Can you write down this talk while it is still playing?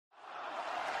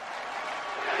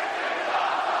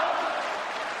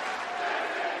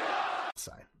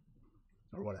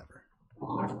or whatever.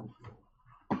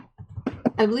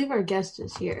 I believe our guest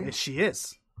is here. Yes, she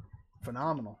is.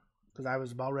 Phenomenal. Because I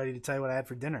was about ready to tell you what I had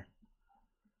for dinner.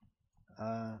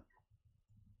 Let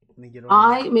me get over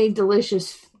I made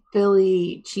delicious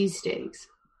Philly cheesesteaks.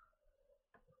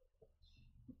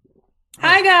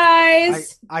 Hi,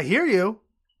 guys. I hear you.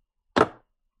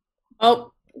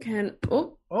 Oh,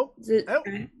 Oh, there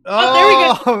we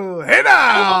go. Hey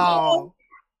now.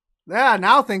 Yeah,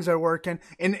 now things are working.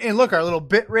 And look, our little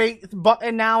bit rate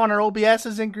button now on our OBS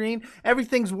is in green.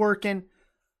 Everything's working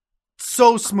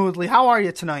so smoothly. How are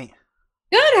you tonight?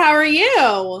 Good. How are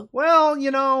you? Well,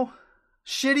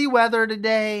 shitty weather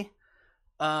today.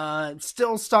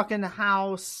 Still stuck in the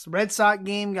house. Red Sox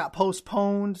game got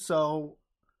postponed, so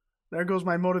there goes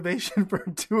my motivation for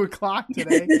 2:00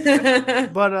 today.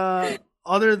 But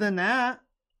other than that,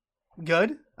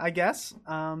 good, I guess.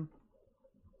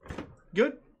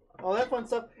 Good. All that fun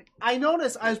stuff. I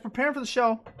noticed I was preparing for the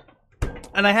show,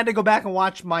 and I had to go back and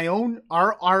watch my own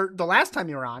the last time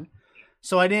you were on,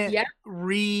 so I didn't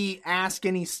re-ask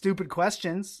any stupid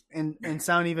questions and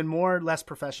sound even less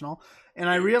professional. And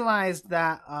I realized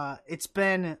that it's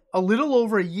been a little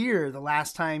over a year the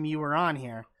last time you were on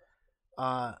here.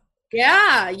 Yeah.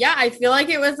 I feel like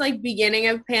it was like beginning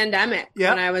of pandemic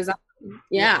when I was on.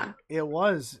 Yeah. It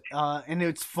was. And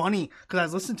it's funny because I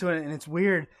was listening to it and it's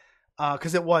weird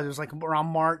because it was like around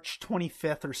March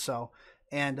 25th or so.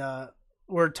 And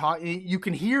we're talking, you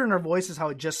can hear in our voices how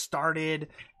it just started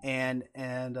and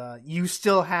you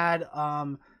still had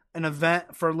an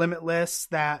event for Limitless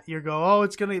that you go, oh,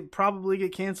 it's going to probably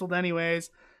get canceled anyways.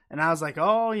 And I was like,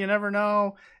 oh, you never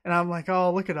know. And I'm like,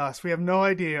 oh, look at us. We have no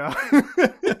idea.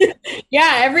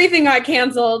 Yeah, everything got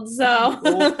canceled. So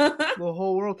the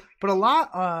whole world. But a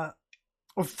lot.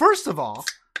 Well, first of all,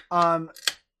 what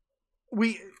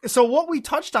we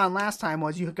touched on last time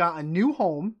was you got a new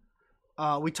home.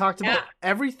 We talked about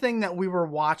everything that we were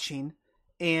watching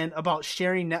and about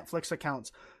sharing Netflix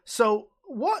accounts. So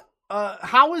what?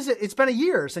 How is it? It's been a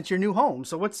year since your new home.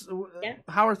 So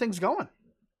how are things going?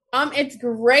 It's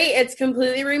great. It's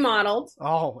completely remodeled.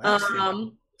 Oh,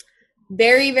 excellent.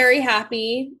 Very, very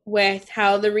happy with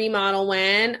how the remodel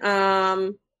went.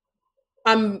 I'm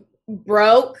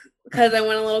broke because I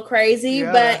went a little crazy,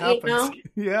 but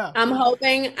I'm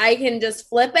hoping I can just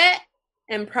flip it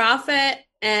and profit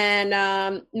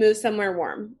and move somewhere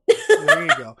warm. There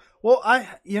you go. Well,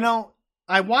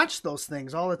 I watch those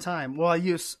things all the time. Well, I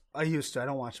used to. I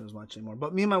don't watch them as much anymore.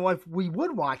 But me and my wife, we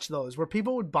would watch those where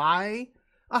people would buy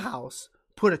a house,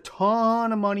 put a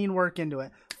ton of money and work into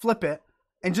it, flip it,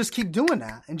 and just keep doing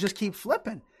that and just keep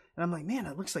flipping. And I'm like, man,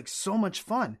 it looks like so much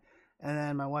fun. And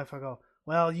then my wife, I go,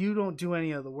 well, you don't do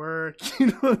any of the work.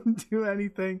 You don't do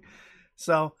anything.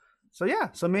 So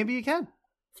maybe you can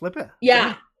flip it.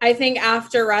 Yeah. I think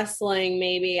after wrestling,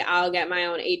 maybe I'll get my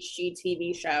own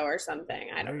HGTV show or something.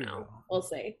 I don't know. We'll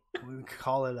see. We could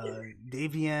call it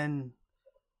Davian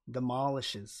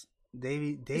Demolishes.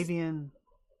 Davian.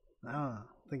 I don't know.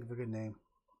 Think of a good name.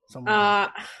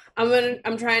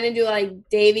 I'm trying to do like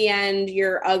Davy End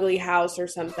Your Ugly House or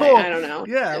something. I don't know.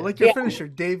 Yeah, like your finisher,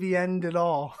 Davy End It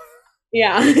All.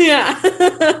 Yeah.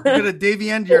 You're gonna Davy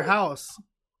End Your House.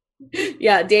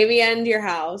 Yeah, Davy End Your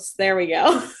House. There we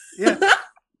go. Yeah.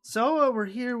 So we're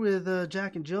here with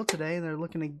Jack and Jill today, and they're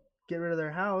looking to get rid of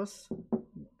their house.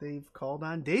 They've called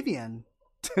on Davian.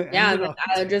 Yeah,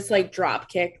 I'll just like drop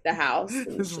kick the house.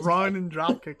 Just run and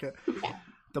drop kick it. Yeah.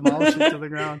 Demolish it to the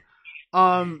ground.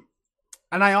 And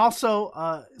I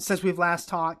also, since we've last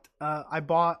talked, I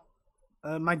bought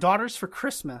my daughters for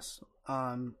Christmas.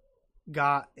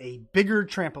 Got a bigger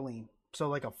trampoline, so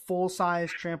like a full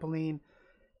size trampoline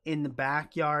in the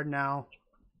backyard now.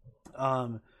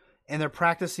 And they're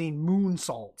practicing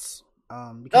moonsaults.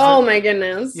 My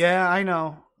goodness! Yeah, I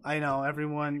know.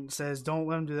 Everyone says don't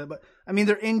let them do that, but I mean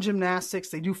they're in gymnastics.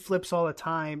 They do flips all the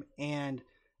time, and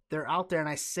they're out there. And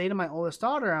I say to my oldest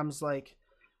daughter, I was like,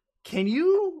 can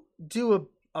you do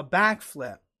a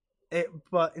backflip,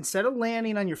 but instead of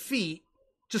landing on your feet,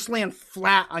 just land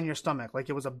flat on your stomach like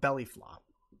it was a belly flop?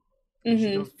 And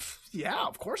she goes, yeah,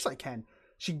 of course I can.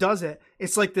 She does it.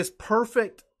 It's like this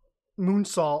perfect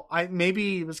moonsault.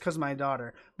 Maybe it was because of my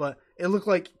daughter, but it looked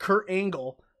like Kurt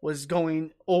Angle was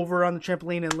going over on the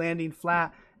trampoline and landing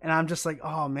flat. And I'm just like,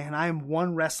 oh man, I am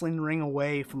one wrestling ring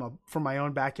away from my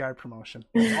own backyard promotion.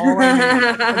 That's all I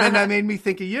need. And then that made me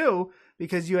think of you,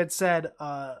 because you had said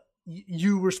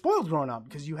you were spoiled growing up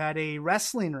because you had a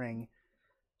wrestling ring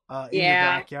in your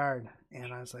backyard.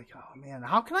 And I was like, oh man,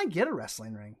 how can I get a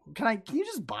wrestling ring? Can you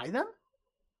just buy them?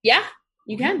 Yeah,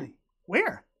 you can. Really?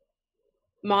 Where?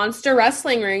 Monster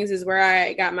Wrestling Rings is where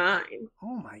I got mine.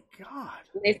 Oh my God.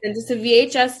 They sent us a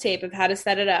VHS tape of how to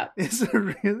set it up. Is it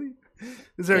really?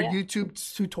 Is there a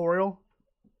YouTube tutorial?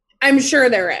 I'm sure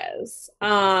there is.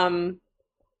 So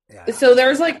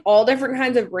there's like all different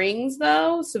kinds of rings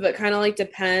though. So it kind of like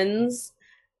depends.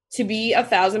 To be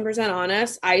 1,000%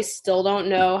 honest, I still don't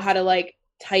know how to like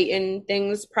tighten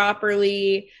things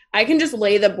properly. I can just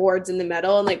lay the boards in the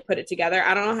middle and like put it together.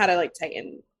 I don't know how to like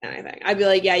tighten anything. I'd be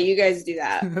like, yeah, you guys do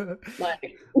that.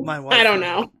 Like, my wife, I don't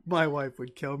know. My wife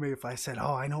would kill me if I said,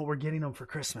 "Oh, I know what we're getting them for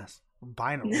Christmas. We're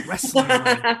buying a wrestling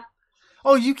ring."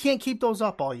 Oh, you can't keep those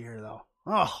up all year though.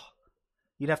 Oh,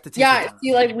 you'd have to take. Yeah,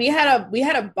 see, like we had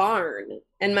a barn,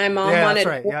 and my mom wanted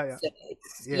horses.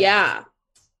 Yeah.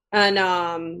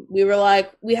 And we were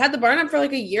like, we had the barn up for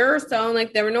like a year or so, and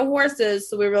like there were no horses,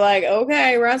 so we were like,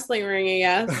 okay, wrestling ring,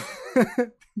 I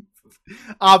guess.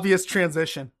 Obvious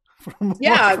transition.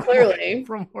 Clearly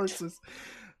from horses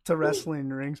to wrestling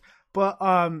rings, but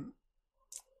a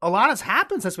lot has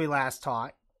happened since we last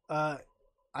talked. I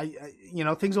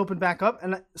things opened back up,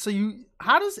 and so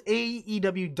how does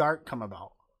AEW Dark come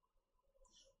about?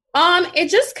 It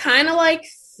just kind of like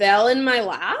fell in my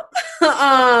lap.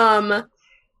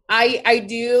 I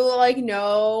do like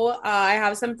know I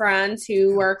have some friends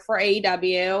who work for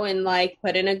AEW and like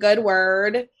put in a good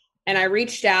word, and I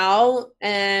reached out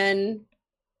and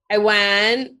I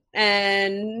went,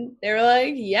 and they were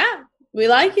like, yeah, we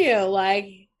like you,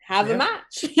 like have a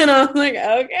match. And I was like,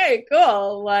 okay,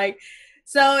 cool. Like,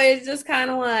 so it just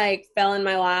kind of like fell in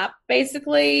my lap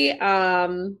basically.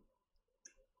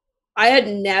 I had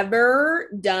never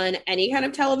done any kind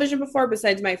of television before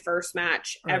besides my first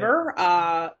match ever.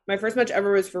 My first match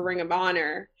ever was for Ring of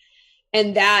Honor.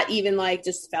 And that even like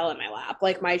just fell in my lap.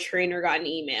 Like my trainer got an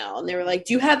email and they were like,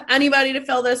 do you have anybody to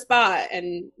fill this spot?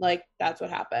 And like, that's what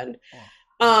happened.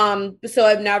 So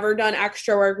I've never done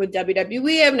extra work with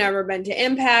WWE. I've never been to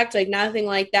Impact, like nothing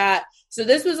like that. So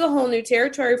this was a whole new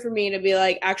territory for me to be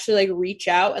like, actually like reach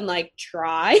out and like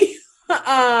try.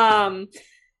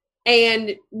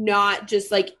 And not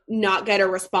just like not get a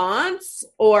response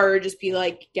or just be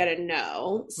like get a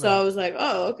no. So I was like,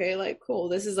 oh, okay, like cool.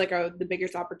 This is like the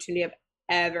biggest opportunity I've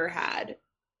ever had.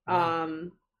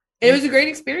 And it was a great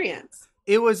experience.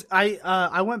 It was.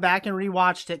 I went back and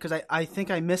rewatched it because I think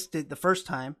I missed it the first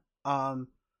time. And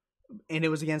it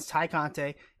was against Ty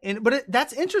Conte. But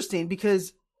that's interesting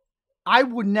because I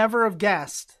would never have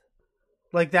guessed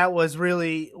like that was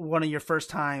really one of your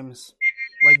first times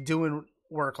like doing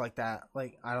work like that.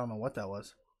 Like I don't know what that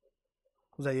was.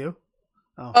 Was that you?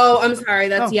 Oh, I'm sorry.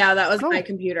 That was my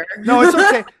computer. No, it's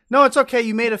okay. No, it's okay.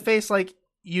 You made a face like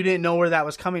you didn't know where that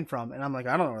was coming from, and I'm like,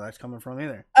 I don't know where that's coming from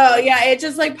either. Oh yeah, it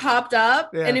just like popped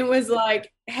up, and it was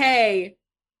like, hey,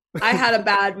 I had a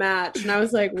bad match, and I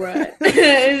was like, what?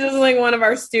 It's just like one of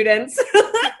our students.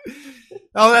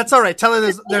 Oh, that's all right. Tell her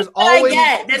there's always.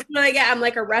 That's what I get. I'm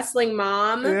like a wrestling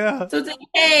mom. Yeah. So it's like,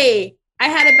 hey, I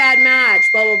had a bad match,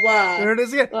 blah, blah, blah. There it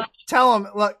is again. Tell them,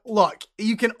 look,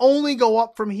 you can only go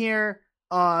up from here.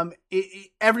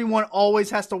 Everyone always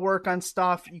has to work on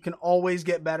stuff. You can always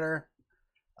get better.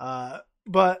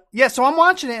 But yeah, so I'm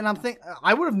watching it and I'm thinking,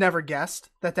 I would have never guessed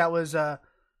that was,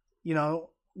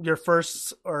 your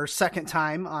first or second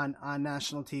time on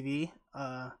national TV,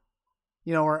 or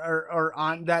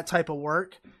on that type of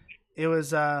work. It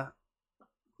was,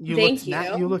 you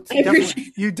definitely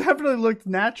looked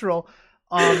natural.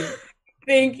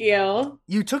 Thank you.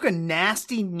 You took a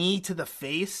nasty knee to the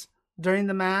face during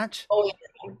the match. Oh yeah.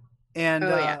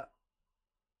 And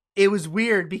it was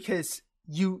weird because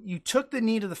you took the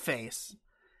knee to the face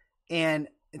and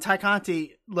Ty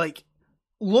Conti looked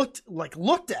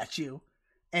at you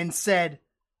and said,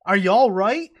 "Are you all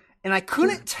right?" And I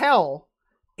couldn't tell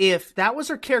if that was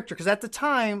her character because at the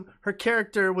time her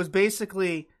character was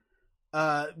basically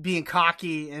being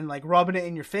cocky and like rubbing it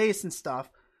in your face and stuff.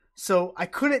 So I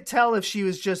couldn't tell if she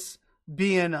was just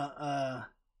being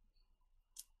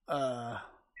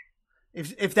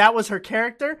if that was her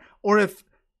character or if,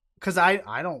 because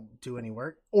I don't do any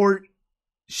work, or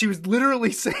she was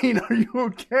literally saying, "Are you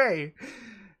okay?"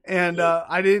 And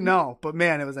I didn't know, but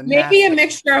man, it was maybe a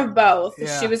mixture of both.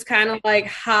 Yeah. She was kind of like,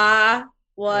 "Ha."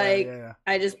 Like,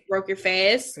 I just broke your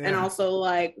face. Yeah. And also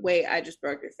like, wait, I just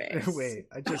broke your face. Wait,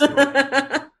 I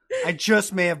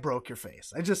just may have broke your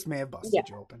face. I just may have busted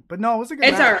you open. But no, it was a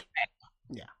good match. All right.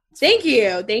 Yeah. Thank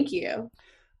you.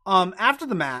 After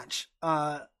the match,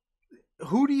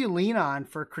 who do you lean on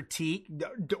for critique,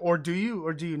 or do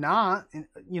you not? And,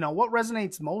 what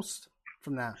resonates most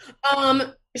from that?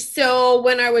 So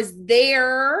when I was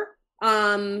there,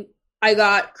 I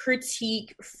got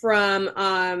critique from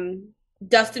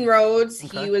Dustin Rhodes,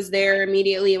 Okay. he was there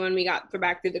immediately when we got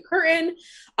back through the curtain.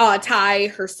 Ty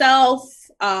herself,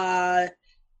 Layla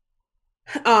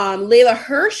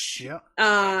Hirsch,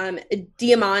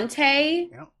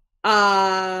 Diamante,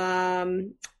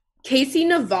 Casey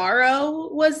Navarro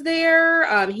was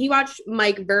there. He watched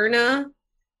Mike Verna,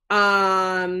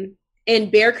 and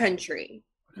Bear Country.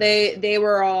 They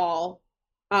were all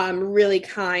really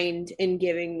kind in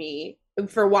giving me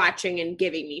for watching and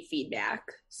giving me feedback.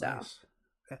 So nice.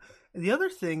 The other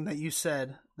thing that you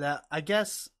said that I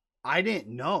guess I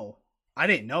didn't know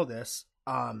this.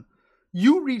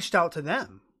 You reached out to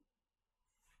them.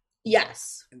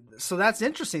 Yes. So that's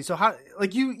interesting. So how,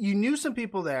 like, you knew some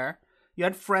people there, you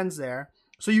had friends there,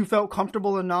 so you felt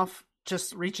comfortable enough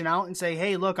just reaching out and say,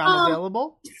 "Hey, look, I'm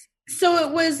available." So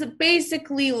it was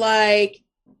basically like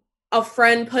a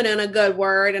friend put in a good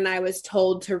word and I was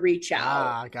told to reach out.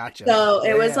 Ah, gotcha. So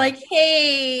it was like,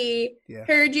 hey,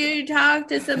 heard you talk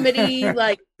to somebody.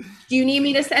 Like, do you need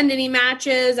me to send any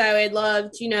matches? I would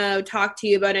love to, talk to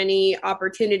you about any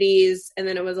opportunities. And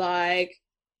then it was like,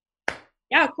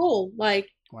 yeah, cool. Like,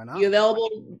 why not? You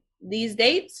available these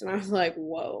dates? And I was like,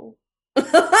 whoa.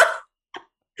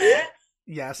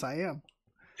 Yes, I am.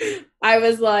 I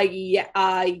was like,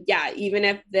 yeah, even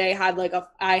if they had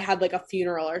I had a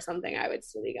funeral or something, I would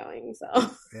still be going.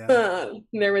 So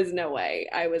there was no way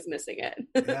I was missing it.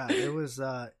 Yeah, it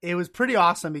was pretty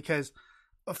awesome because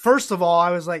first of all, I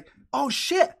was like, oh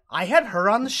shit, I had her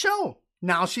on the show.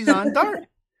 Now she's on Dart.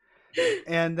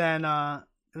 And then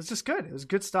it was just good. It was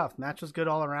good stuff. Match was good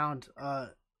all around.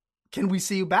 Can we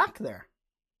see you back there?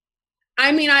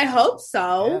 I mean, I hope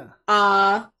so.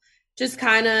 Yeah. Just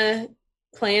kind of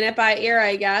playing it by ear,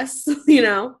 I guess.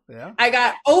 Yeah. I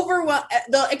got overwhelmed.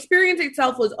 The experience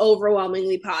itself was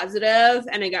overwhelmingly positive,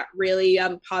 and I got really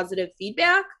positive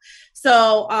feedback.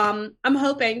 So I'm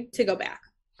hoping to go back.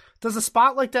 Does a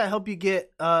spot like that help you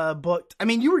get booked? I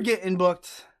mean, you were getting booked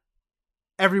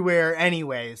everywhere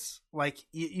anyways. Like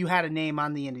you had a name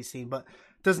on the indie scene, but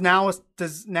does now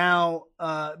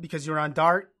because you're on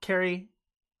Dart carry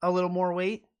a little more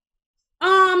weight?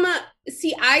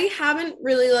 See, I haven't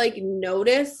really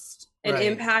noticed an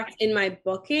impact in my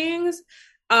bookings.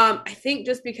 I think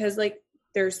just because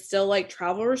there's still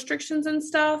travel restrictions and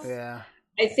stuff. Yeah.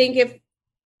 I think if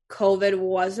COVID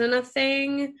wasn't a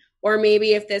thing, or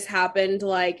maybe if this happened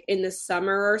in the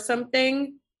summer or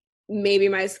something, maybe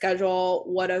my schedule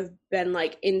would have been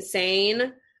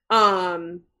insane.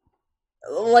 Everything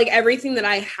that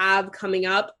I have coming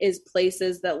up is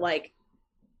places that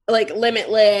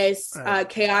Limitless,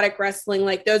 Chaotic Wrestling,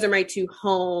 those are my two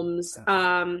homes.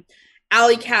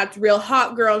 Alley Cat's Real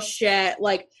Hot Girl shit,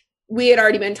 we had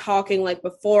already been talking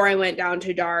before I went down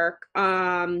to Dark.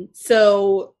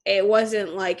 So it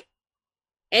wasn't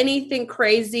anything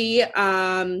crazy.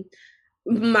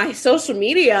 My social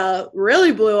media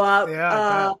really blew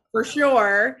up, for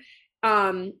sure.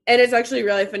 And it's actually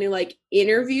really funny,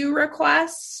 interview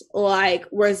requests,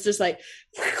 where it's just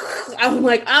I'm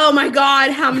like, oh my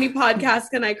God, how many podcasts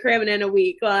can I cram in a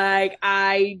week?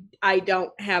 I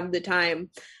don't have the time.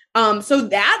 So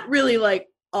that really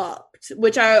upped,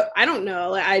 which I don't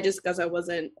know. I just, cause I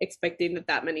wasn't expecting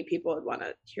that many people would want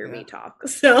to hear me talk.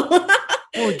 So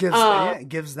well, it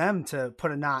gives them to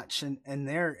put a notch in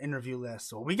their interview list.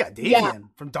 So we got Davian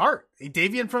from Dart,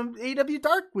 Davian from AW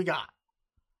Dark. We got.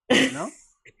 No.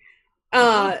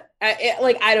 I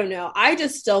don't know. I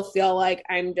just still feel like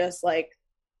I'm just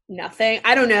nothing.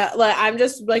 I don't know. I'm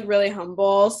just really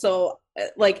humble. So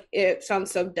it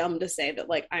sounds so dumb to say that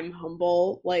I'm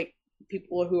humble.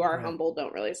 People who are humble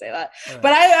don't really say that. Right.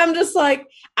 But I'm just I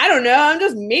don't know. I'm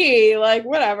just me.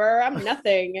 Whatever. I'm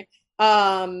nothing.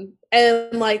 And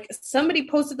somebody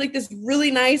posted this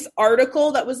really nice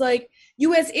article that was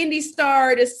US indie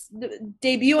star to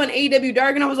debut on AW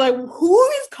Dark, and I was like, who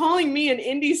is calling me an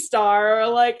indie star?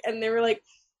 And they were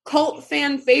cult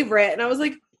fan favorite, and I was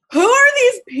like, who are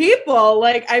these people?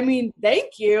 I mean,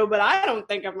 thank you, but I don't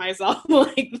think of myself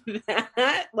like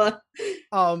that.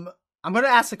 I'm gonna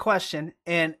ask a question,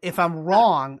 and if I'm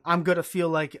wrong, I'm gonna feel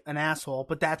like an asshole,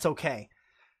 but that's okay.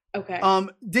 Okay.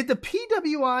 Did the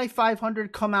PWI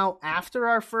 500 come out after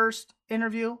our first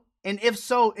interview? And if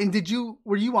so, and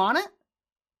were you on it?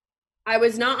 I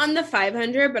was not on the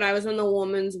 500, but I was on the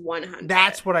women's 100.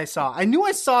 That's what I saw. I knew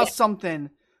I saw something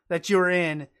that you were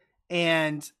in,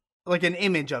 and an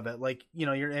image of it,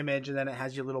 your image, and then it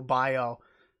has your little bio,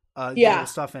 little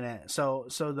stuff in it. So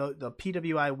the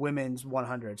PWI women's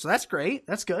 100. So that's great.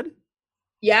 That's good.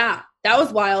 Yeah, that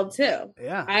was wild too.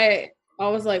 Yeah. I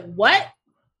was like, what?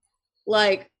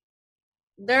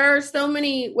 There are so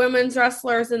many women's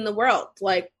wrestlers in the world.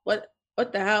 What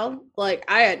the hell?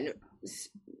 I had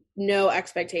no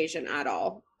expectation at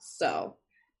all. So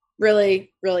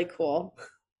really, really cool.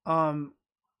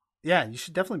 Yeah, you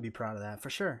should definitely be proud of that for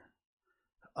sure.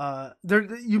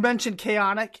 You mentioned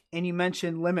Chaotic and you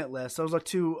mentioned Limitless. Those are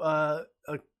two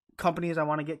companies I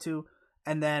want to get to,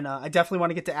 and then I definitely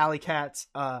want to get to Alley Cat's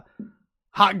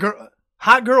hot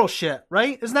girl shit.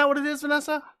 Right? Isn't that what it is,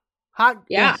 Vanessa?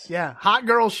 Yeah, hot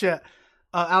girl shit.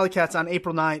 Alley Cat's on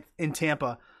April 9th in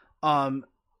Tampa.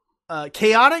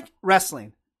 Chaotic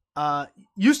Wrestling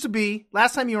used to be,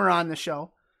 last time you were on the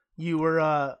show, you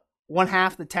were one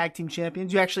half the tag team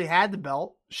champions. You actually had the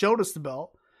belt, showed us the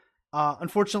belt.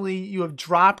 Unfortunately, you have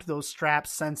dropped those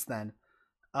straps since then.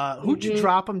 Who'd you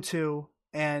drop them to,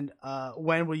 and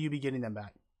when will you be getting them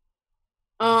back?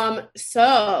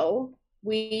 So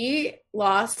we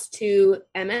lost to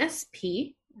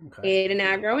MSP, Aiden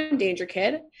Aggro and Danger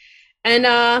Kid, and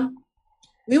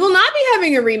we will not be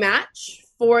having a rematch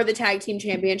for the tag team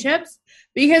championships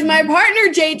because my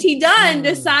partner JT Dunn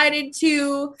decided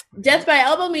to death by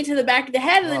elbow me to the back of the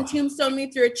head and then tombstone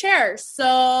me through a chair.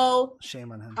 So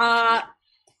shame on him.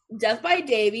 Death by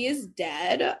Davey is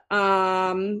dead.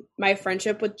 My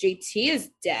friendship with JT is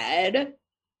dead.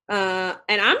 And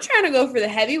I'm trying to go for the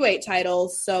heavyweight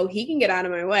titles so he can get out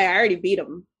of my way. I already beat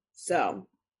him. So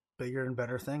bigger and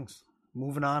better things.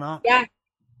 Moving on up. Yeah.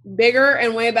 Bigger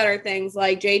and way better things.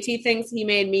 Like JT thinks he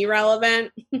made me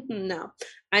relevant. No,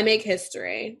 I make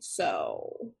history.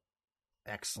 So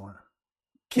excellent.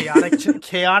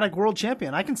 Chaotic world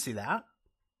champion. I can see that.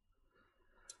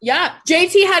 Yeah.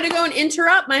 JT had to go and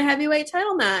interrupt my heavyweight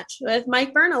title match with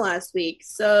Mike Berna last week.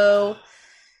 So,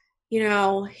 you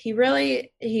know,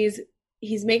 he's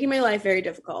making my life very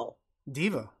difficult.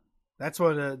 Diva. That's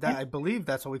what I believe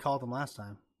that's what we called him last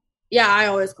time. Yeah, I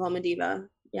always call him a diva.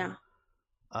 Yeah.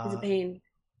 He's a pain.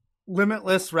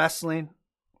 Limitless Wrestling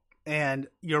and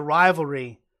your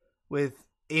rivalry with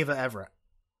Ava Everett.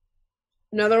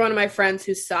 Another one of my friends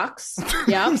who sucks.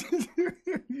 Yeah.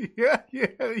 Yeah.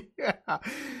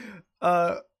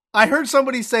 I heard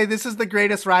somebody say this is the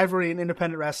greatest rivalry in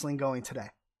independent wrestling going today.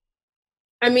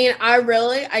 I mean,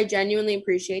 I genuinely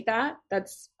appreciate that.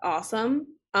 That's awesome.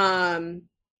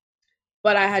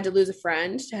 But I had to lose a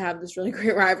friend to have this really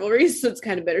great rivalry, so it's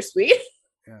kind of bittersweet.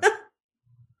 Yeah.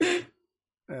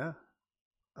 Yeah.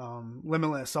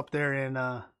 Limitless up there in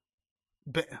I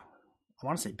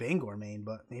want to say Bangor, Maine,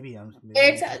 but maybe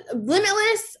it's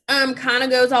Limitless kind of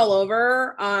goes all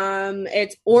over.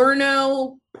 It's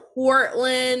Orono,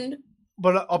 Portland,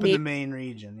 but up in the Maine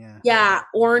region. Yeah,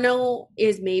 Orono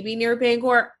is maybe near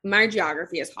Bangor. My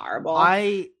geography is horrible.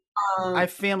 I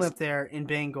have family up there in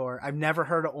Bangor. I've never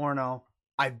heard of Orono.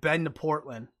 I've been to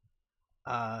Portland,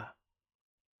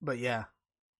 but yeah,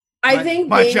 I think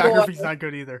my geography's not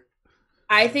good either.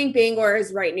 I think Bangor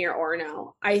is right near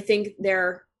Orono. I think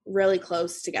they're really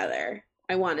close together,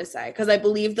 I want to say, because I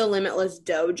believe the Limitless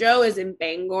Dojo is in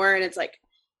Bangor and it's like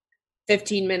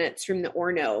 15 minutes from the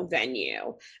Orono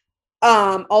venue.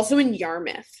 Also in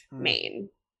Yarmouth, Maine.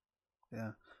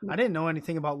 Yeah. I didn't know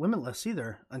anything about Limitless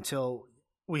either until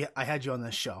I had you on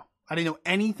this show. I didn't know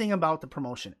anything about the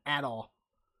promotion at all.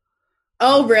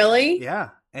 Oh, really? Yeah.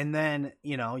 And then,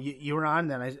 you were on,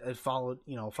 then I followed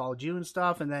you and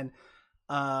stuff. And then,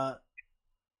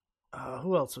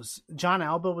 who else was John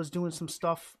Alba was doing some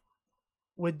stuff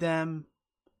with them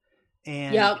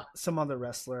and some other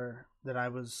wrestler that I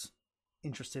was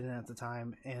interested in at the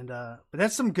time. And, but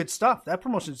that's some good stuff. That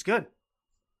promotion's good.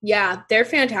 Yeah, they're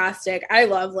fantastic. I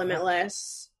love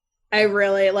Limitless. I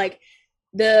really like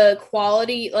the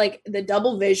quality, like the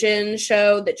Double Vision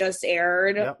show that just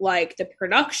aired, like the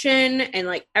production and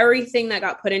like everything that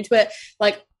got put into it.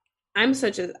 Like I'm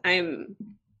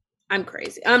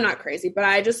crazy. I'm not crazy, but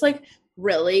I just like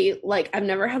really like I've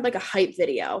never had like a hype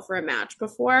video for a match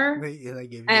before.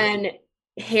 And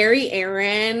Harry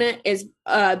Aaron is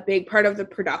a big part of the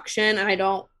production, and I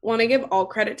don't want to give all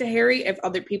credit to Harry if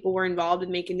other people were involved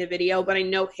in making the video, but I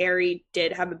know Harry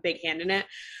did have a big hand in it.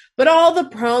 But all the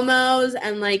promos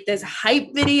and like this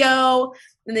hype video,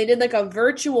 and they did like a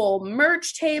virtual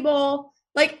merch table,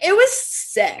 like it was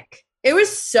sick. It was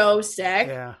so sick.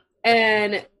 Yeah.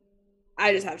 And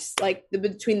I just have like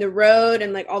between the road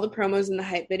and like all the promos and the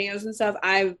hype videos and stuff,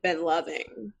 I've been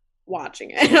loving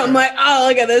watching it. And I'm like, oh,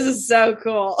 look at this, is so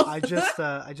cool. I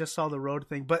just saw the road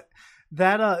thing, but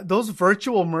that those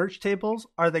virtual merch tables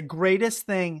are the greatest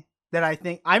thing that I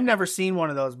think. I've never seen one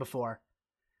of those before.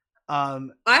 I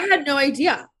had no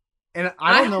idea. And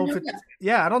I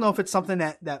don't know if it's something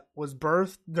that was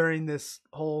birthed during this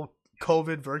whole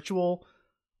COVID virtual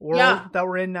world that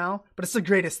we're in now, but it's the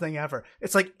greatest thing ever.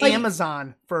 It's like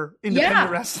Amazon for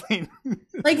independent wrestling.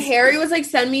 Like Harry was like,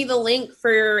 send me the link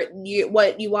for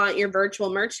what you want your virtual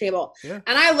merch table. Yeah.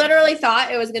 And I literally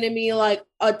thought it was going to be like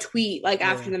a tweet, like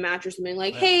after the match or something,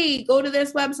 like, hey, go to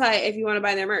this website if you want to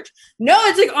buy their merch. No,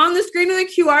 it's like on the screen with a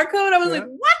QR code. I was like,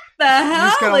 what the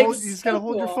hell? You just gotta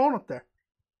hold your phone up there.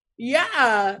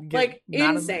 Yeah. Like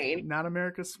insane. Not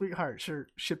America's Sweetheart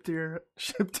shirt shipped to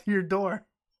your door.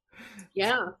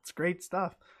 Yeah. It's great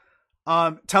stuff.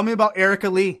 Tell me about Erica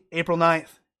Lee, April 9th.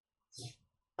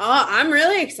 Oh, I'm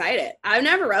really excited. I've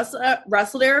never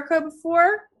wrestled Erica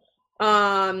before.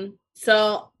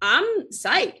 So I'm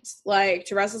psyched, like,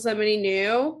 to wrestle somebody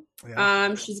new.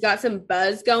 Yeah. She's got some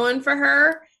buzz going for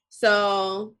her.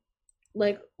 So,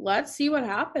 like, let's see what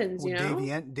happens, you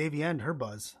know? Davey End, her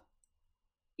buzz.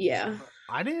 Yeah.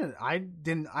 I've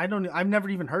never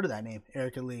even heard of that name,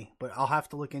 Erica Lee, but I'll have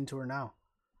to look into her now.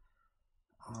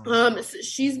 So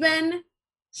she's been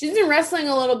wrestling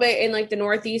a little bit in like the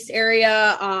Northeast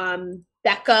area.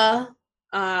 Becca,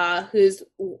 who's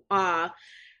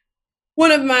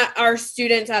one of our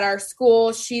students at our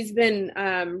school, she's been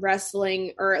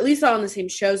wrestling, or at least on the same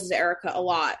shows as Erica, a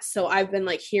lot. So I've been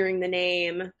like hearing the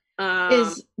name.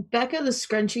 Is Becca the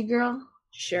scrunchy girl?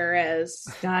 Sure is.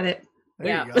 Got it.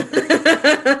 There you go.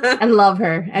 I love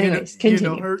her. Anyways,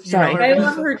 continue. Sorry. I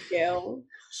love her too.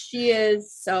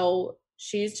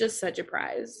 She's just such a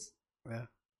prize. Yeah.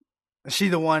 Is she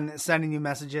the one sending you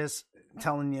messages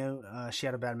telling you she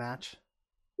had a bad match?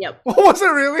 Yep. Was it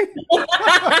really?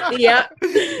 Yep.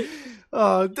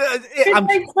 I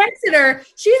texted her.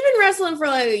 She's been wrestling for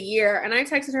like a year, and I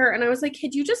texted her and I was like,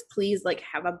 could you just please like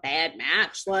have a bad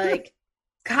match? Like,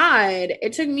 God,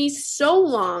 it took me so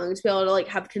long to be able to like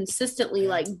have consistently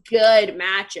like good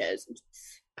matches.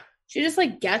 She just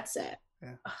like gets it.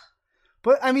 Yeah.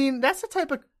 But I mean, that's the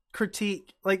type of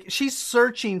critique. Like, she's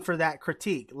searching for that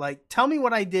critique. Like, tell me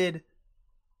what I did.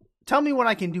 Tell me what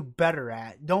I can do better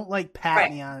at. Don't like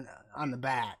pat me on the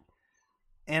back.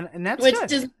 And that's which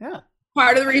good. Is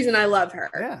part of the reason I love her.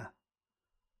 Yeah.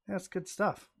 That's good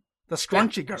stuff. The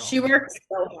scrunchy girl. She works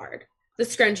so hard. The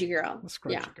scrunchy girl. The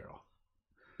scrunchy girl.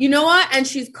 You know what? And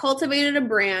she's cultivated a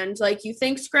brand. Like, you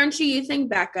think scrunchy, you think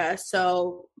Becca.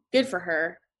 So good for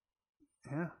her.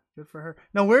 Yeah, good for her.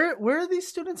 Now, where are these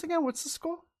students again? What's the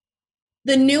school?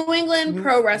 The New England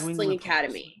Pro Wrestling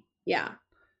Academy. Yeah.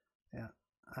 Yeah.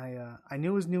 I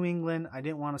knew it was New England. I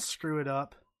didn't want to screw it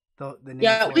up. The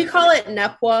name we call it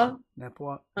NEPWA.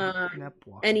 NEPWA.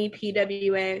 NEPWA.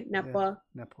 NEPWA.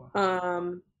 Yeah,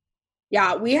 NEPWA.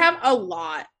 Yeah, we have a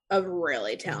lot of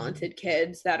really talented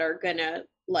kids that are gonna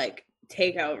like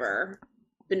take over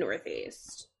the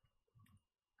Northeast.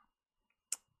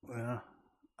 Yeah.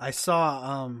 I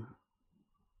saw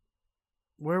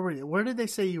where did they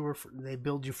say you were they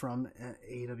billed you from at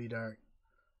AEW Dark?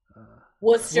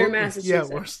 Worcester, Massachusetts.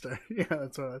 Yeah, Worcester. Yeah,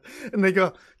 that's what and they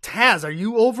go, Taz, are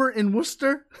you over in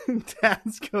Worcester? And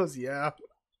Taz goes, yeah.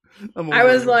 I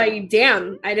was like,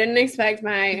 damn, I didn't expect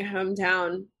my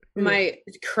hometown, my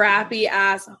crappy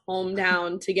ass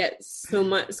hometown to get so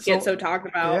talked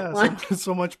about. Yeah, like,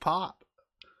 so much pop.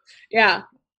 Yeah.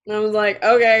 And I was like,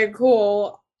 okay,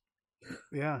 cool.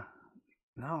 Yeah.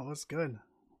 No, it was good.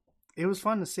 It was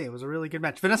fun to see. It was a really good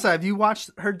match. Vanessa, have you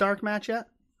watched her Dark match yet?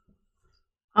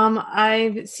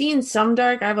 I've seen some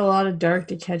Dark. I have a lot of Dark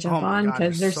to catch up on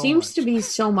because there seems to be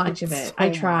so much of it. I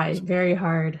tried very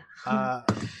hard.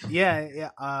 Yeah.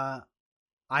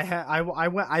 I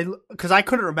went because I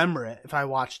couldn't remember it if I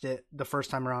watched it the first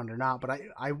time around or not, but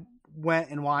I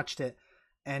went and watched it,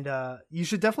 and you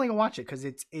should definitely go watch it because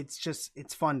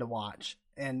it's fun to watch.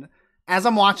 And as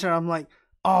I'm watching it, I'm like,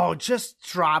 oh, just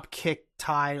drop kick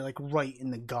Ty like right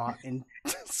in the gut and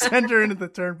send her into the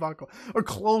turnbuckle or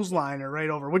clothesline her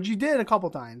right over, which you did a couple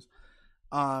times.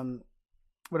 But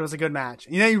it was a good match.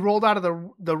 You know, you rolled out of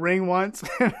the ring once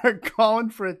and are calling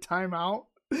for a timeout.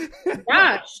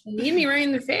 Gosh, need me right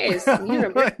in the face.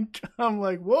 I'm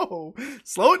like, whoa,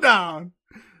 slow it down.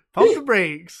 Pump the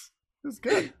brakes. It was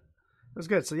good. It was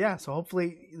good. So yeah, so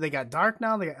hopefully they got Dark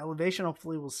now. They got Elevation.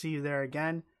 Hopefully we'll see you there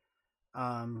again.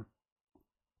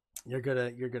 You're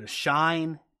gonna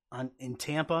shine in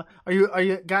Tampa. Are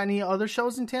you got any other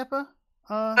shows in Tampa?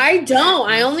 I don't.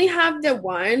 I only have the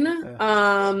one.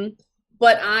 Yeah.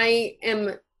 But I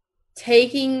am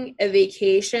taking a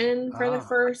vacation for the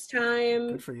first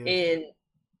time good for you. In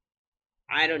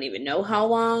I don't even know how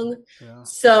long. Yeah.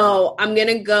 So I'm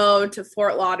gonna go to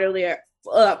Fort Lauderdale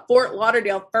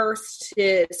first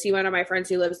to see one of my friends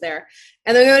who lives there,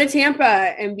 and then go to Tampa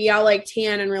and be all like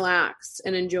tan and relax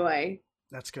and enjoy.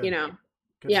 That's good. You know,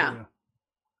 good for you.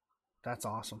 That's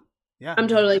awesome. Yeah.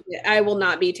 I will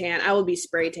not be tan. I will be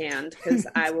spray tanned because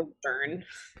I will burn.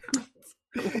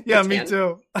 Yeah, me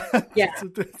too. Yeah.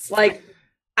 Like,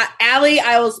 Allie,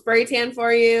 I will spray tan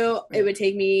for you. It would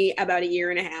take me about 1.5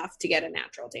 years to get a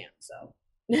natural tan. So.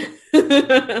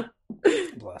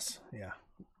 Bless. Yeah.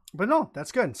 But no,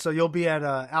 that's good. So you'll be at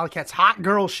Alley Cat's Hot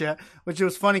Girl Shit, which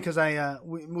was funny because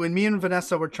when me and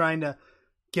Vanessa were trying to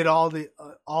get all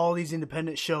these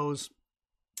independent shows,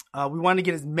 we wanted to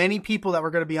get as many people that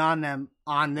were going to be on them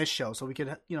on this show, so we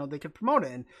could, they could promote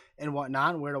it and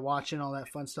whatnot, and where to watch and all that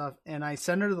fun stuff. And I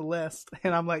sent her to the list,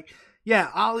 and I'm like, yeah,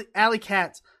 Alley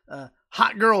Cat's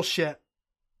Hot Girl Shit,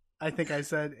 I think I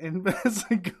said, and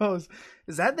Vanessa goes,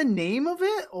 is that the name of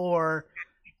it, or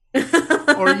you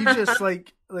just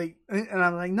like, and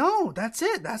I'm like, no, that's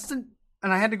it. And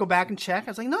I had to go back and check.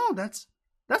 I was like, no, that's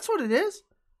what it is.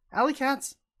 Alley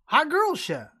Cat's Hot Girl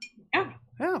Shit. Yeah.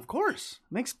 Yeah, of course.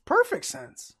 Makes perfect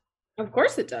sense. Of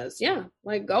course it does. Yeah.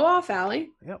 Like, go off, Allie.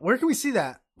 Yeah. Where can we see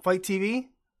that? Fight TV?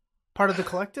 Part of the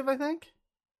collective, I think?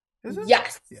 Is it?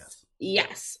 Yes.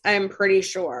 Yes. I'm pretty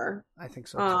sure. I think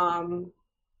so. Too.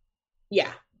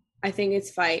 Yeah. I think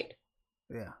it's Fight.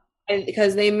 Yeah. And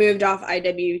because they moved off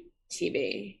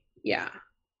IWTV. Yeah.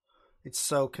 It's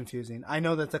so confusing. I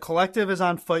know that the collective is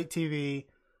on Fight TV.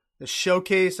 The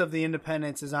Showcase of the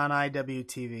Independents is on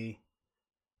IWTV.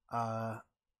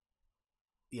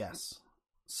 Yes.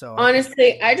 So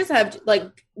honestly, I just have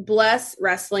bless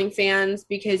wrestling fans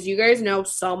because you guys know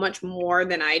so much more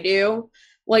than I do.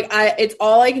 It's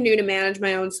all I can do to manage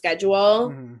my own schedule.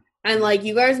 Mm-hmm. And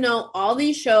you guys know all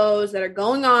these shows that are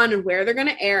going on and where they're going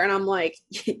to air. And I'm like,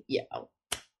 yo,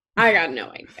 I got no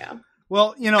idea.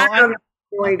 Well, I have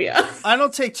no idea. I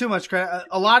don't take too much credit.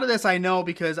 A lot of this I know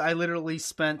because I literally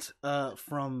spent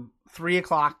from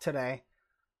 3:00 today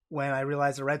when I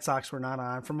realized the Red Sox were not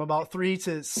on, from about 3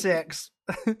 to 6,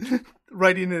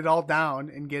 writing it all down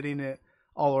and getting it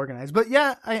all organized. But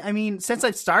yeah, I mean, since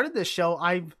I've started this show,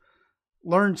 I've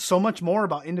learned so much more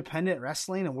about independent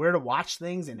wrestling and where to watch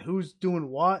things and who's doing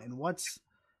what and what's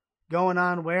going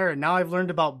on where. And now I've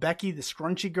learned about Becky, the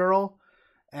Scrunchy Girl.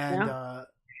 And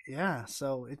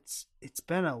so it's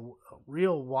been a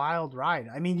real wild ride.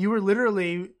 I mean, you were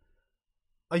literally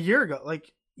a year ago,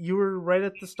 you were right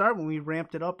at the start when we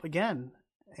ramped it up again,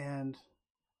 and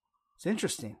it's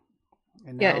interesting.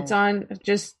 And now, it's on,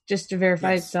 just to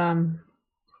verify, yes. It's on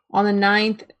the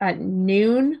 9th at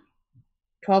noon,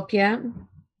 12 p.m.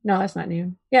 No, that's not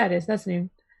noon. Yeah, it is. That's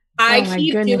noon. I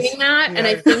keep doing that, and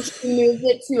I think she moved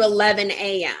it to 11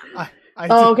 a.m.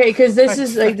 Okay, because this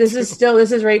is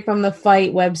right from the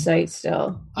Fight website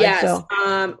still. Yes.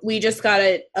 We just got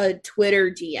a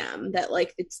Twitter DM that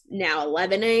it's now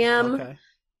 11 a.m. Okay.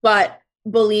 But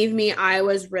believe me, I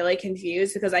was really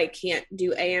confused because I can't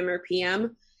do AM or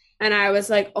PM. And I was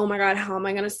like, oh my God, how am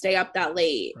I going to stay up that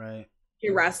late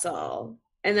to wrestle?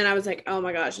 And then I was like, oh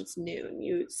my gosh, it's noon,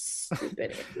 you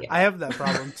stupid idiot. I have that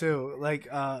problem too.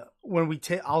 When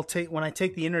I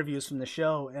take the interviews from the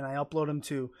show and I upload them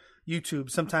to YouTube,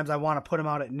 sometimes I want to put them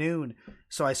out at noon.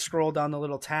 So I scroll down the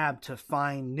little tab to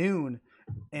find noon.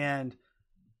 And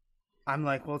I'm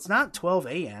like, well, it's not 12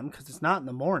 a.m. because it's not in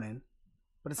the morning.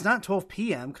 But it's not 12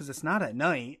 p.m. because it's not at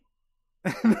night.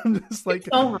 And I'm just like,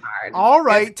 it's so hard. All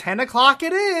right, 10 o'clock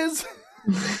it is.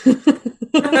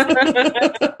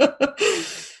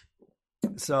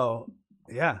 So,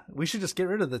 yeah, we should just get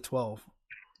rid of the 12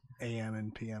 a.m.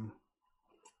 and p.m.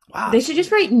 Wow. They should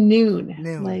just write noon.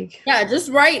 Just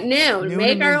write noon.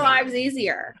 Make our lives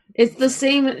easier. It's the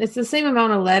same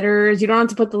amount of letters. You don't have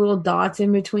to put the little dots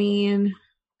in between.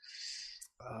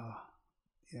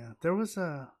 Yeah, there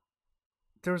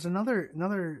was another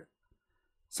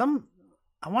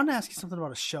I wanted to ask you something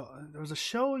about a show. There was a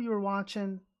show you were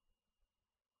watching,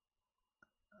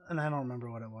 and I don't remember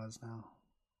what it was now.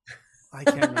 I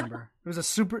can't remember. It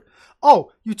was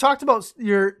you talked about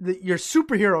your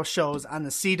superhero shows on the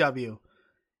CW,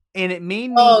 and it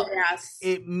made me. Oh yes.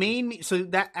 It made me so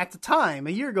that at the time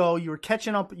a year ago you were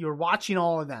catching up. You were watching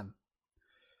all of them.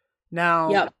 Now,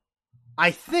 yep.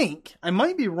 I think I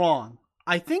might be wrong.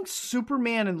 I think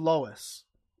Superman and Lois.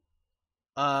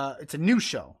 It's a new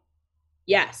show.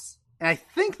 Yes. And I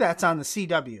think that's on the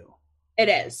CW. It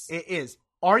is. It is.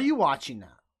 Are you watching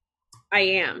that? I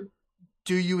am.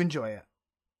 Do you enjoy it?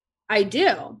 I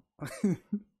do.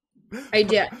 I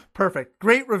do. Perfect.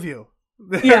 Great review.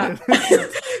 Yeah.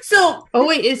 So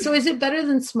is it better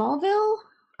than Smallville?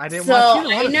 I didn't watch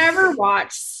it. I never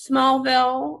watched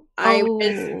Smallville. I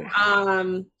was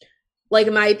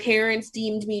my parents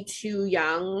deemed me too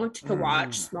young to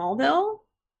watch Smallville.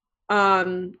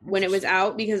 when it was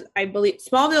out, because I believe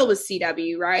Smallville was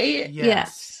CW, right?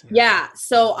 Yes. Yeah.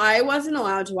 So I wasn't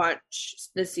allowed to watch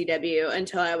the CW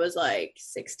until I was like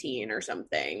 16 or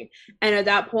something. And at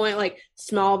that point, like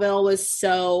Smallville was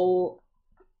so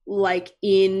like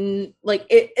in like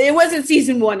it wasn't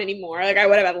season 1 anymore. Like I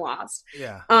would have been lost.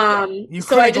 Yeah.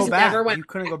 So I just never went. You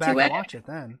couldn't go back and watch it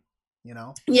then. You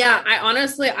know? Yeah,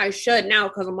 I should now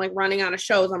because I'm like running out of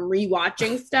shows. I'm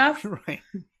rewatching stuff. Right.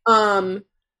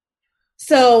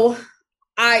 So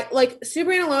I like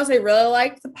Superman and Lois. I really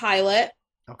liked the pilot.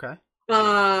 Okay.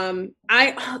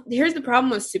 Here's the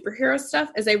problem with superhero stuff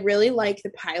is I really like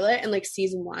the pilot and like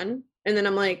season 1, and then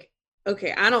I'm like,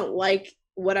 okay, I don't like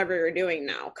whatever you're doing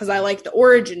now because I like the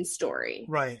origin story.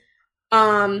 Right.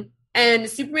 And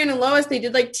Superman and Lois, they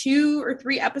did like 2 or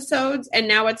 3 episodes, and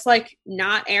now it's like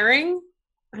not airing.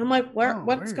 And I'm like,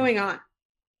 what's going on?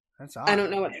 That's odd. I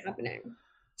don't know what's happening.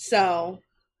 So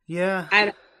yeah, I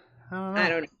don't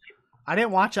know. I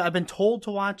didn't watch it. I've been told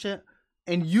to watch it,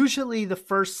 and usually the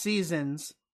first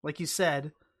seasons, like you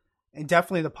said, and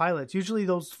definitely the pilots, usually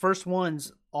those first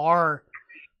ones are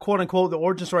quote unquote the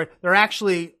origin story. They're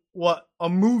actually what a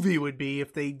movie would be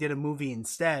if they did a movie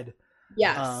instead.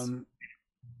 Yes.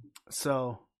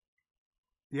 So,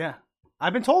 yeah,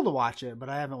 I've been told to watch it, but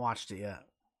I haven't watched it yet.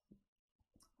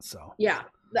 So yeah,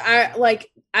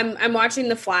 I'm watching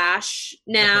The Flash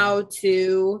now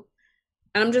too,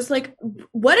 and I'm just like,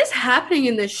 what is happening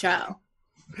in this show?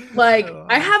 Like,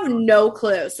 I have no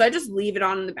clue, so I just leave it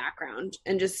on in the background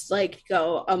and just like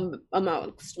go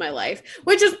amongst my life,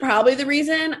 which is probably the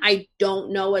reason I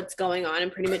don't know what's going on in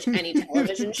pretty much any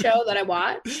television show that I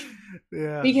watch.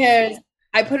 Yeah, because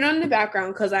I put it on in the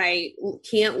background because I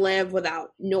can't live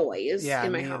without noise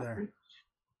in my home.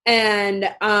 And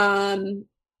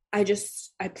I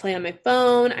play on my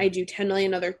phone. I do 10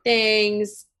 million other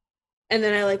things. And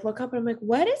then I like look up and I'm like,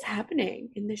 what is happening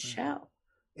in this show?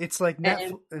 It's like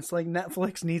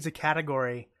Netflix needs a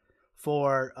category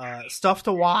for stuff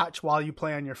to watch while you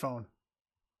play on your phone.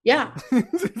 Yeah.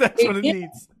 That's what it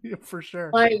needs. Yeah, for sure.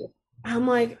 Like, I'm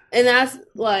like, and that's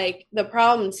like the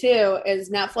problem too is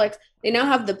Netflix, they now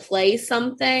have the play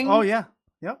something. Oh yeah.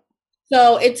 Yep.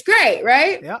 So it's great,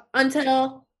 right? Yeah.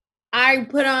 Until I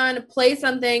put on play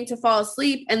something to fall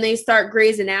asleep and they start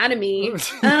Grey's Anatomy.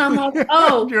 And I'm like,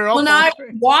 oh, well now I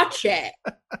watch it.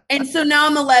 And so now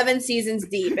I'm 11 seasons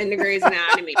deep into Grey's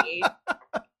Anatomy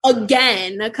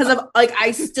again. Because of like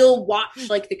I still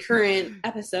watch like the current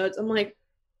episodes. I'm like,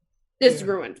 this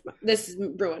ruined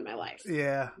my life.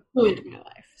 Yeah. Ruined my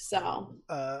life. So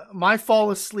my fall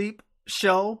asleep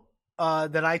show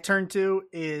that I turn to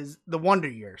is The Wonder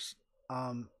Years.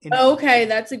 Okay,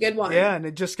 that's a good one. Yeah, and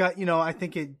it just got, I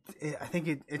think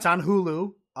it's on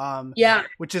Hulu. Yeah,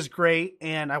 which is great.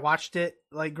 And I watched it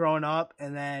like growing up,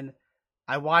 and then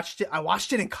I watched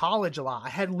it in college a lot. I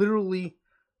had literally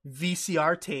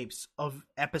VCR tapes of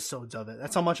episodes of it.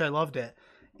 That's how much I loved it.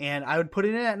 And I would put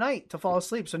it in at night to fall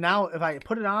asleep. So now if I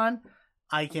put it on,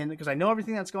 I can, because I know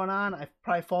everything that's going on, I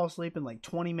probably fall asleep in like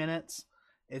 20 minutes.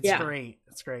 It's great.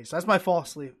 It's great. So that's my fall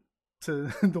asleep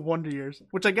to The Wonder Years,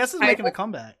 which I guess is making a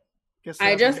comeback.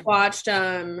 I just watched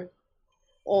The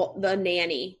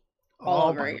Nanny all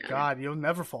over again. Oh my God, you'll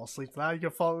never fall asleep. Now you can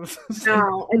fall asleep.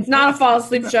 No, it's not a fall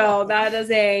asleep show. That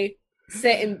is a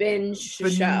sit and binge show.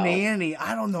 The Nanny.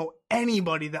 I don't know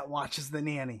anybody that watches The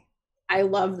Nanny. I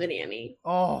love The Nanny.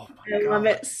 Oh my God. I love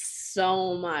it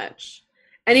so much.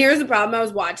 And here's the problem. I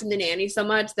was watching The Nanny so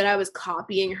much that I was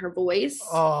copying her voice.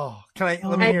 Oh, let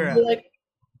me hear it. Like,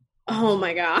 oh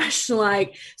my gosh.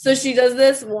 Like, so she does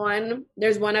there's one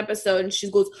episode and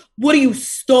she goes, "What are you,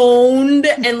 stoned?"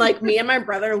 And like me and my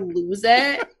brother lose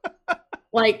it.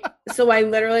 Like, so I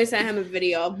literally sent him a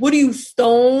video of, "What are you,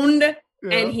 stoned?"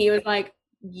 Yeah. And he was like,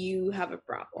 "You have a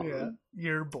problem. Yeah,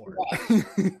 you're bored."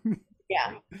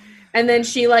 Yeah. And then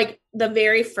she like the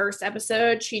very first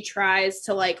episode, she tries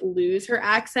to like lose her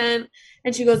accent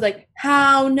and she goes like,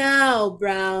 "How now,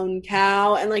 brown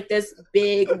cow?" And like this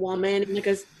big woman in like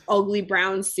this ugly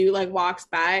brown suit like walks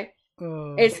by.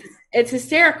 It's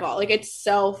hysterical. Like it's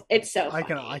so funny. I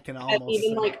can almost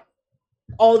even like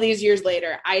all these years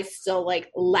later, I still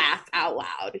like laugh out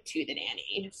loud to The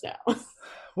Nanny. So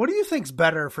what do you think's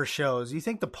better for shows? Do you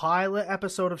think the pilot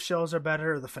episode of shows are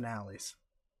better or the finales?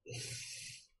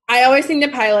 I always think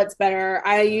the pilot's better.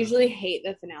 I usually hate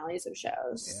the finales of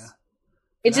shows. Yeah.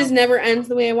 It just never ends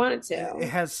the way I want it to. It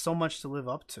has so much to live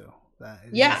up to that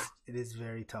it is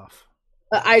very tough.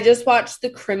 I just watched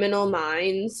the Criminal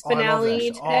Minds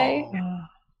finale today.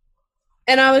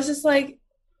 And I was just like,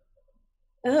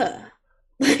 ugh.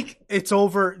 Like it's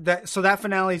over. That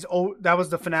finale's that was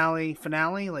the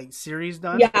finale, like series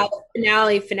done. Yeah,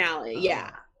 finale.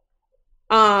 Yeah.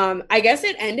 I guess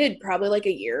it ended probably like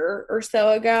a year or so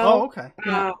ago. Oh, okay.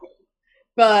 Yeah.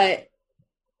 But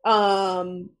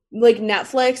like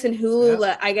Netflix and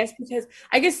Hulu, I guess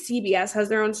CBS has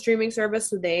their own streaming service,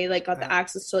 so they like got the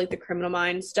access to like the Criminal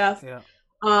Minds stuff. Yeah.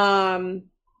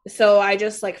 So I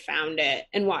just like found it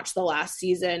and watched the last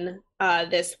season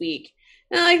this week.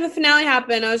 And like the finale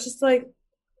happened, I was just like,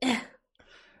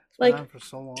 like for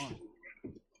so long.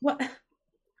 What?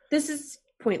 This is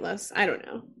pointless. I don't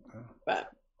know, but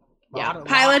yeah,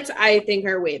 pilots I think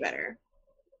are way better.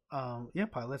 Yeah,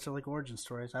 pilots are like origin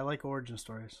stories. I like origin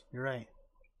stories. You're right.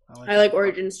 I like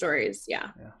origin stories. Yeah.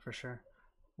 Yeah, for sure.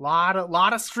 Lot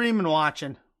of streaming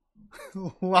watching.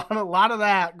 lot of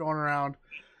that going around.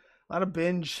 A lot of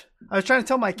binge. I was trying to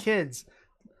tell my kids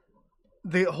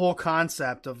the whole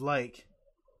concept of like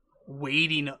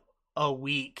waiting a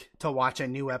week to watch a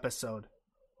new episode.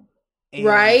 And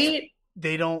right?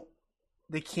 They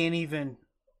can't even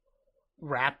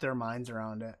wrap their minds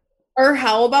around it. Or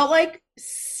how about like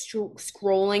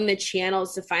scrolling the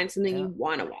channels to find something you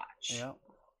want to watch? Yeah.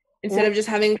 Instead of just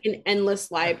having an endless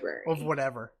library of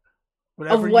whatever.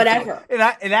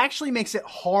 It actually makes it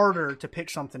harder to pick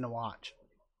something to watch.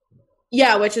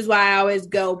 Yeah, which is why I always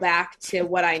go back to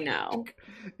what I know.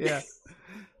 Yeah.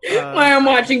 Why I'm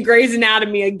watching Grey's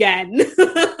Anatomy again.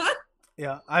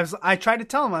 Yeah. I tried to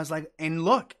tell him, I was like, and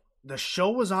look, the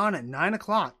show was on at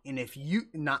 9:00, and it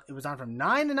was on from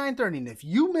 9 to 9:30, and if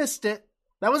you missed it,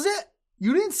 that was it.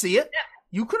 You didn't see it. Yeah.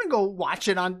 You couldn't go watch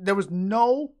it there was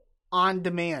no on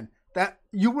demand. That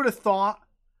you would have thought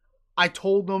I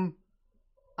told them,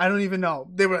 I don't even know.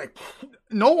 They were like,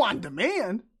 no on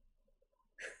demand.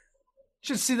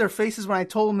 Should see their faces when I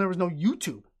told them there was no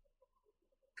YouTube.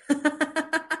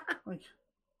 Like,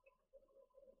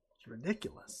 it's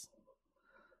ridiculous.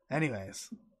 Anyways,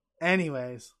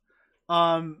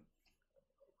 I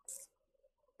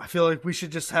feel like we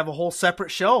should just have a whole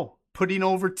separate show, putting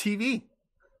over TV.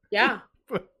 Yeah.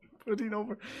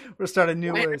 We'll start a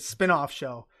new spin-off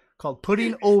show called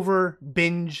Putting Over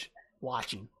Binge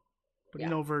Watching.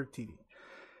 Putting Over TV.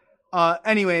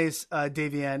 Anyways,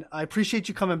 Davian, I appreciate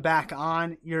you coming back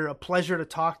on. You're a pleasure to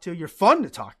talk to. You're fun to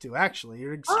talk to, actually.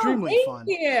 You're extremely fun.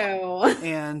 Thank you.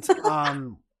 And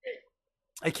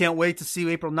I can't wait to see you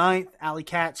April 9th. Alley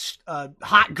Cat's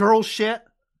hot girl shit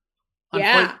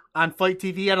on Fight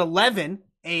TV at 11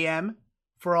 a.m.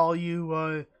 for all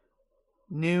you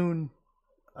noon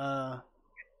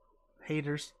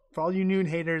haters. For all you noon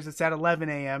haters, it's at 11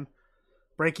 a.m.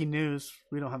 Breaking news.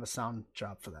 We don't have a sound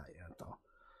drop for that yet, though.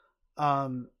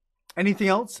 Anything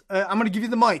else? I'm going to give you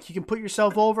the mic. You can put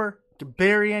yourself over. You can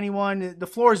bury anyone. The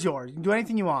floor is yours. You can do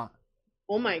anything you want.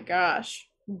 Oh, my gosh.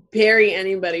 Bury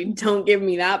anybody. Don't give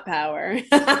me that power.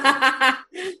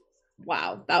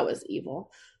 Wow, that was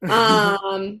evil. You're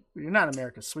not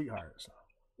America's sweetheart. So.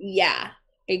 Yeah,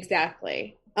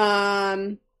 exactly. Let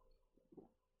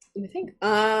me think.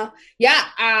 I'm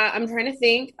trying to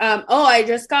think. I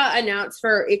just got announced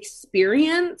for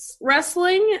Experience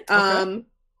Wrestling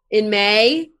in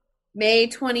May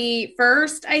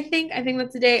 21st, I think. I think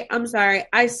that's the day. I'm sorry.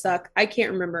 I suck. I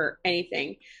can't remember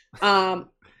anything.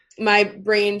 My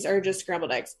brains are just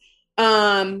scrambled eggs.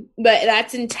 But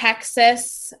that's in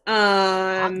Texas.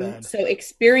 So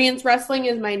Experience Wrestling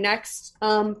is my next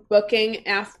booking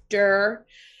after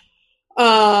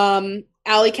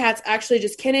Alley Cat's. Actually,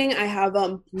 just kidding. I have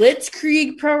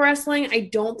Blitzkrieg Pro Wrestling. I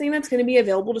don't think that's going to be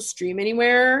available to stream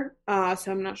anywhere.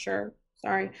 So I'm not sure.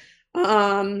 Sorry.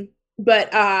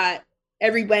 But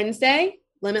every Wednesday,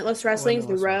 Limitless Wrestling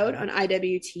The Road on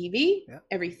IWTV. Yep.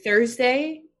 Every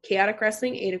Thursday, Chaotic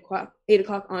Wrestling, 8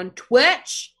 o'clock on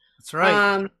Twitch. That's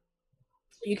right.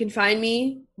 You can find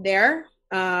me there.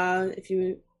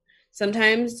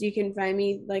 Sometimes you can find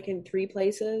me like in 3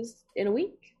 places in a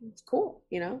week. It's cool,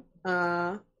 you know.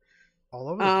 All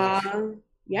over the place.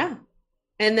 Yeah.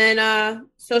 And then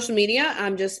social media,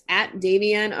 I'm just at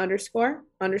Davian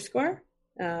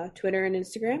 __ Twitter and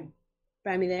Instagram.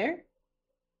 Find me there.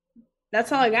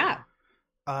 That's all I got.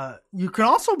 You can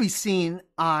also be seen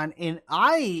on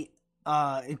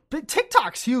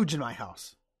TikTok's huge in my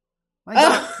house.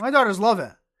 My daughters love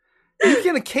it. You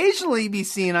can occasionally be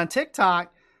seen on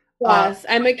TikTok. Yes,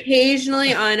 I'm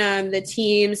occasionally on the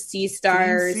Team Sea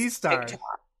Stars. TikTok.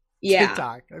 Yeah,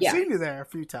 TikTok. I've seen you there a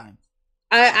few times.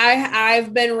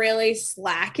 I've been really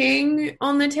slacking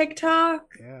on the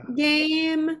TikTok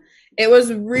game. It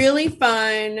was really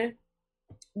fun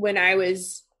when I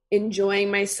was enjoying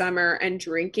my summer and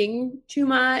drinking too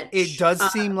much. It does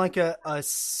seem like a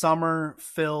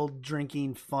summer-filled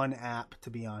drinking fun app to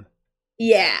be on.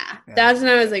 Yeah. That's when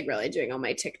I was like really doing all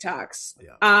my TikToks.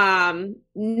 Yeah.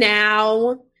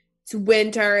 Now it's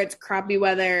winter, it's crappy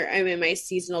weather. I'm in my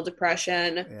seasonal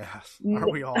depression. Yeah. Are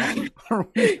we all?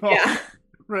 Yeah.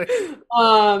 Right.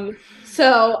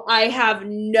 So I have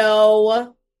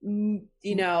no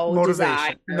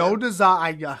motivation. No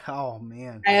desire. Oh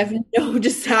man. I have no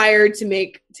desire to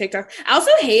make TikTok. I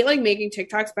also hate like making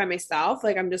TikToks by myself.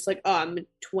 Like I'm just like, oh, I'm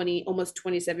a almost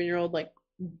 27-year-old like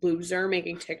loser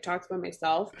making TikToks by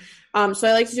myself. So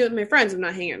I like to do it with my friends. I'm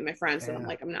not hanging out with my friends, and I'm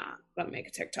like, I'm not gonna make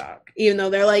a TikTok. Even though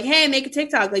they're like, hey, make a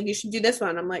TikTok, like you should do this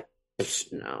one. I'm like,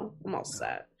 no, I'm all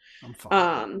set. I'm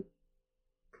fine.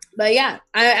 But yeah,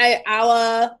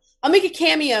 I'll make a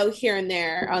cameo here and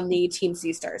there on the Team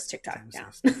Sea Stars TikTok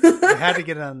account. I had to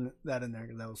get on that in there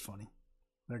because that was funny.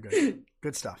 They're good.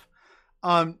 Good stuff.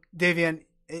 Davian,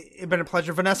 it's been a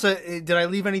pleasure. Vanessa, did I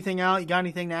leave anything out? You got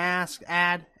anything to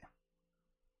add?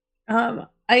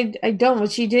 I don't.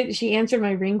 What she did, she answered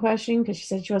my ring question because she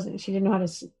said she didn't know how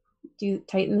to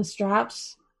tighten the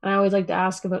straps. And I always like to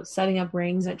ask about setting up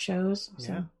rings at shows.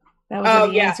 So that was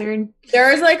what he answered.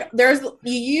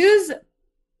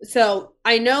 So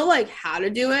I know like how to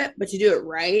do it, but to do it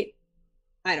right,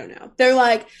 I don't know. They're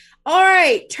like, all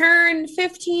right, turn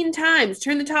 15 times,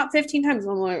 turn the top 15 times.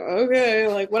 I'm like, okay,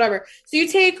 like whatever. So you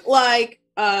take like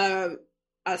a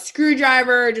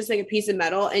screwdriver, just like a piece of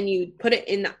metal, and you put it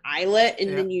in the eyelet,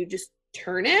 and then you just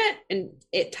turn it, and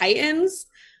it tightens.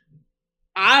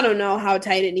 I don't know how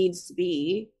tight it needs to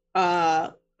be.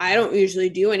 I don't usually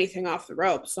do anything off the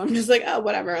rope, so I'm just like, oh,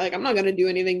 whatever. Like, I'm not gonna do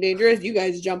anything dangerous. You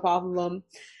guys jump off of them.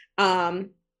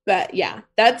 But yeah,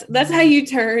 that's how you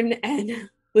turn and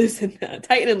loosen them,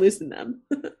 tighten and loosen them.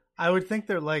 I would think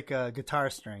they're like guitar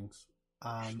strings.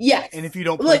 Yes. And if you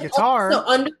don't play guitar, so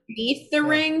underneath the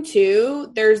ring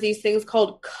too, there's these things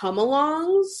called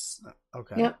come-alongs.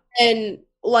 Okay. Yep. And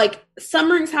like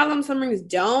some rings have them, some rings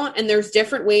don't, and there's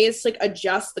different ways to like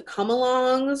adjust the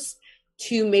come-alongs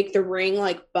to make the ring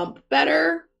like bump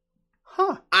better.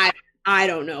 Huh. I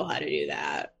don't know how to do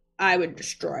that. I would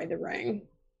destroy the ring.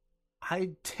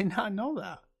 I did not know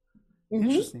that. Mm-hmm.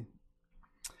 Interesting.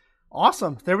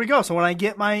 Awesome. There we go. So when I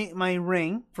get my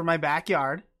ring for my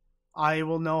backyard, I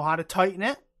will know how to tighten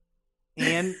it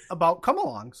and about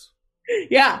come-alongs.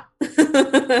 Yeah.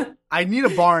 I need a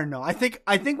barn though. I think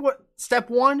what step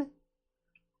 1,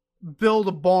 build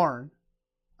a barn.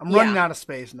 I'm running out of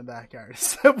space in the backyard.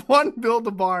 Step 1, build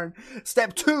a barn.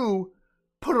 Step 2,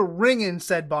 put a ring in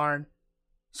said barn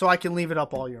so I can leave it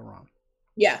up all year round.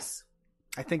 Yes.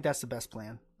 I think that's the best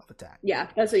plan of attack. Yeah,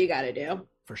 that's what you got to do.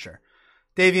 For sure.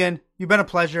 Davian, you've been a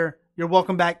pleasure. You're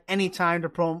welcome back anytime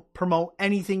to promote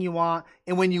anything you want.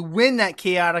 And when you win that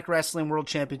Chaotic Wrestling World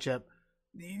Championship,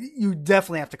 you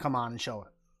definitely have to come on and show it.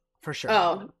 For sure.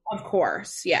 Oh, of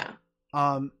course. Yeah.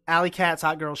 Alley Cat's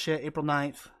Hot Girl Shit, April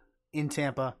 9th in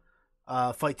Tampa.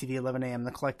 Fight TV, 11 a.m.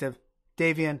 The Collective.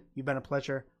 Davian, you've been a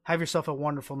pleasure. Have yourself a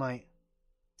wonderful night.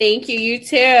 Thank you. You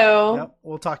too. Yep.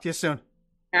 We'll talk to you soon.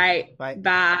 All right. Bye.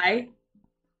 Bye.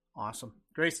 Awesome.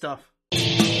 Great stuff.